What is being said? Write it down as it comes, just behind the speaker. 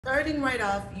Starting right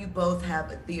off, you both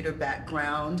have a theater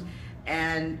background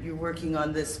and you're working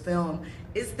on this film.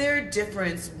 Is there a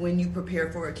difference when you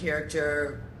prepare for a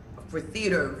character for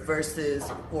theater versus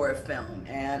for a film?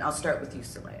 And I'll start with you,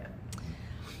 Solea.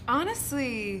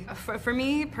 Honestly, for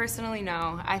me personally,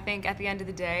 no. I think at the end of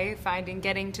the day,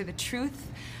 getting to the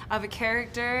truth of a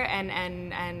character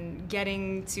and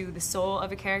getting to the soul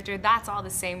of a character, that's all the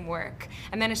same work.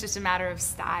 And then it's just a matter of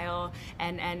style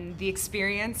and the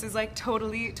experience is like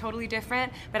totally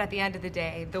different. But at the end of the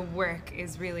day, the work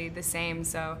is really the same.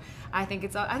 So I think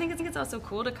it's also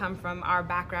cool to come from our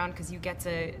background because you get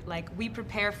to, like, we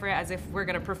prepare for it as if we're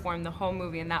gonna perform the whole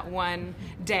movie in that one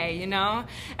day, you know?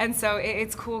 And so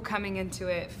it's cool coming into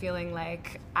it feeling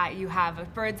like you have a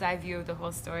bird's eye view of the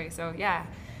whole story. So yeah,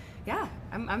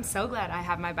 I'm so glad I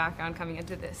have my background coming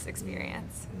into this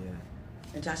experience. Yeah.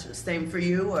 And Joshua, the same for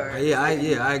you, or?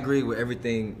 I agree with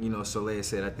everything Solea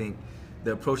said. I think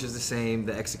the approach is the same,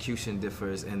 the execution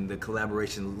differs, and the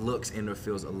collaboration looks and or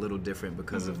feels a little different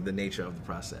because of the nature of the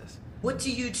process. What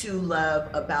do you two love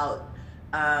about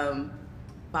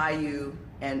Bayou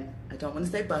and, I don't want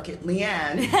to say Bucket,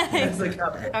 Leanne as a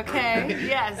couple? Okay,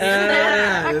 yes.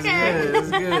 Okay.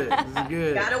 It's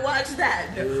good. Gotta watch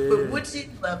that. Yeah. But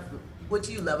what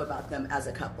do you love about them as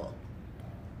a couple?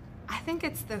 I think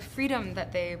it's the freedom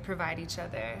that they provide each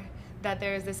other. That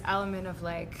there's this element of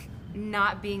like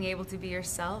not being able to be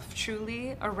yourself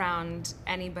truly around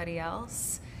anybody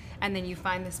else. And then you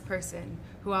find this person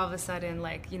who all of a sudden,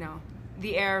 like,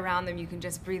 the air around them, you can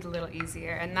just breathe a little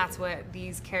easier. And that's what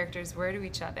these characters were to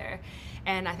each other.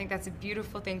 And I think that's a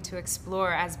beautiful thing to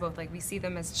explore as both, like, we see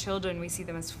them as children, we see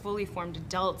them as fully formed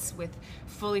adults with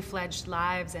fully fledged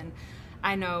lives. And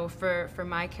I know for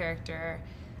my character,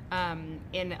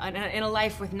 in a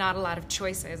life with not a lot of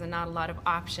choices and not a lot of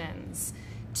options,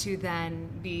 to then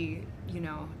be,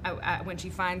 when she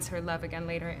finds her love again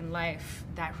later in life,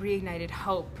 that reignited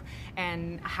hope,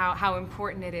 and how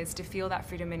important it is to feel that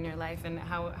freedom in your life, and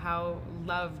how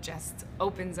love just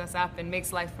opens us up and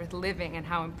makes life worth living, and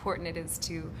how important it is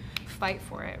to fight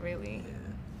for it, really.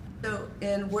 So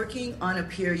in working on a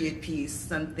period piece,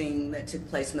 something that took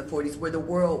place in the 40s, where the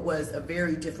world was a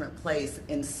very different place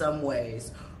in some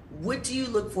ways, what do you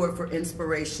look for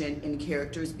inspiration in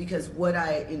characters? Because what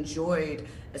I enjoyed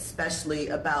especially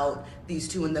about these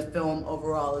two in the film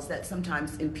overall is that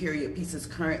sometimes in period pieces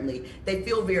currently, they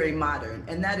feel very modern,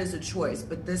 and that is a choice,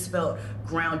 but this felt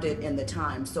grounded in the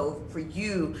time. So for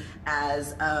you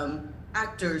as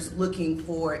actors looking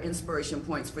for inspiration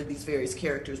points for these various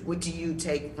characters, what do you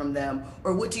take from them,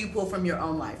 or what do you pull from your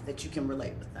own life that you can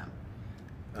relate with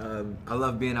them? I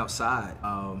love being outside,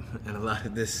 and a lot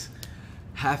of this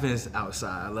happens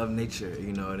outside. I love nature,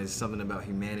 and it's something about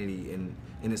humanity in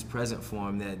its present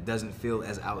form that doesn't feel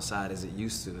as outside as it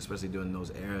used to, especially during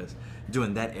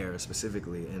that era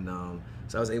specifically. And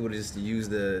so I was able to just use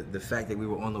the fact that we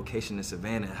were on location in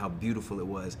Savannah, how beautiful it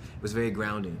was. It was very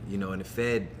grounding, and it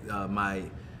fed my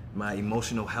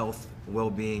emotional health,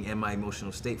 well-being, and my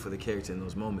emotional state for the character in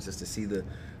those moments, just to see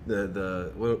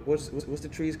what's the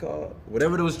trees called?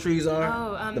 Whatever those trees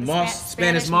are, the moss,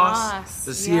 Spanish moss.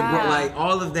 To see it, like,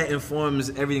 all of that informs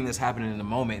everything that's happening in the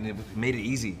moment, and it made it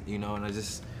easy, and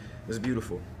it was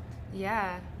beautiful.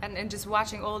 Yeah, and just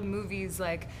watching old movies,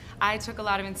 like, I took a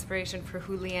lot of inspiration for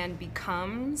who Leanne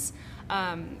becomes,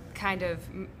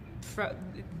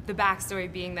 the backstory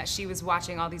being that she was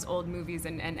watching all these old movies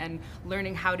and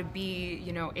learning how to be,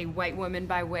 a white woman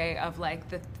by way of, like,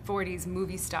 the 40s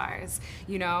movie stars,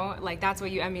 like, that's what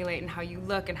you emulate, and how you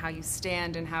look and how you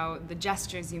stand and how the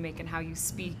gestures you make and how you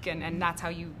speak, and that's how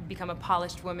you become a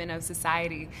polished woman of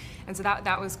society. And so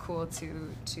that was cool I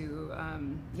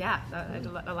did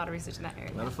a lot of research in that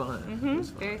area. A lot of fun.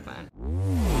 Very fun.